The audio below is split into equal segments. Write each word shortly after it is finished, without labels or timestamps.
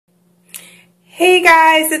Hey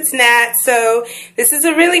guys, it's Nat. So this is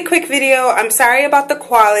a really quick video. I'm sorry about the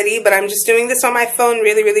quality, but I'm just doing this on my phone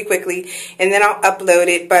really quickly and then I'll upload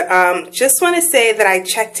it. But just want to say that I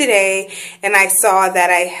checked today and I saw that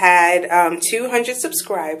I had 200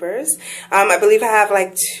 subscribers. I believe I have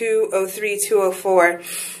like 203, 204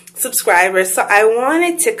 subscribers. So I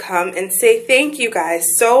wanted to come and say thank you guys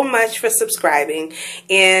so much for subscribing,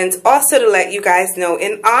 and also to let you guys know,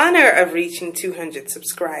 in honor of reaching 200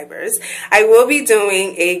 subscribers, I will be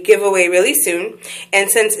doing a giveaway really soon.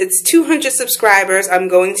 And since it's 200 subscribers, I'm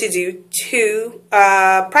going to do two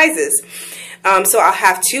prizes. So I'll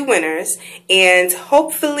have two winners, and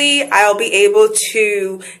hopefully I'll be able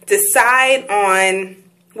to decide on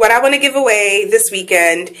what I want to give away this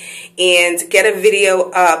weekend and get a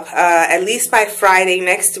video up at least by Friday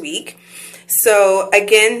next week. So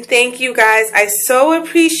again, thank you guys. I so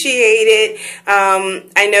appreciate it.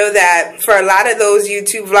 I know that for a lot of those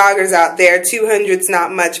YouTube vloggers out there, 200's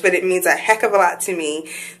not much, but it means a heck of a lot to me.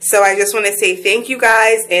 So I just want to say thank you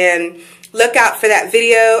guys, and look out for that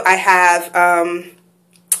video. I have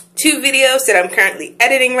two videos that I'm currently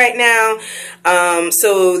editing right now.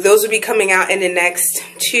 So those will be coming out in the next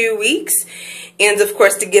 2 weeks. And of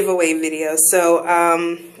course the giveaway video. So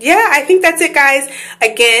yeah, I think that's it guys.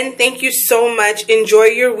 Again, thank you so much. Enjoy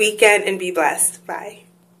your weekend and be blessed. Bye.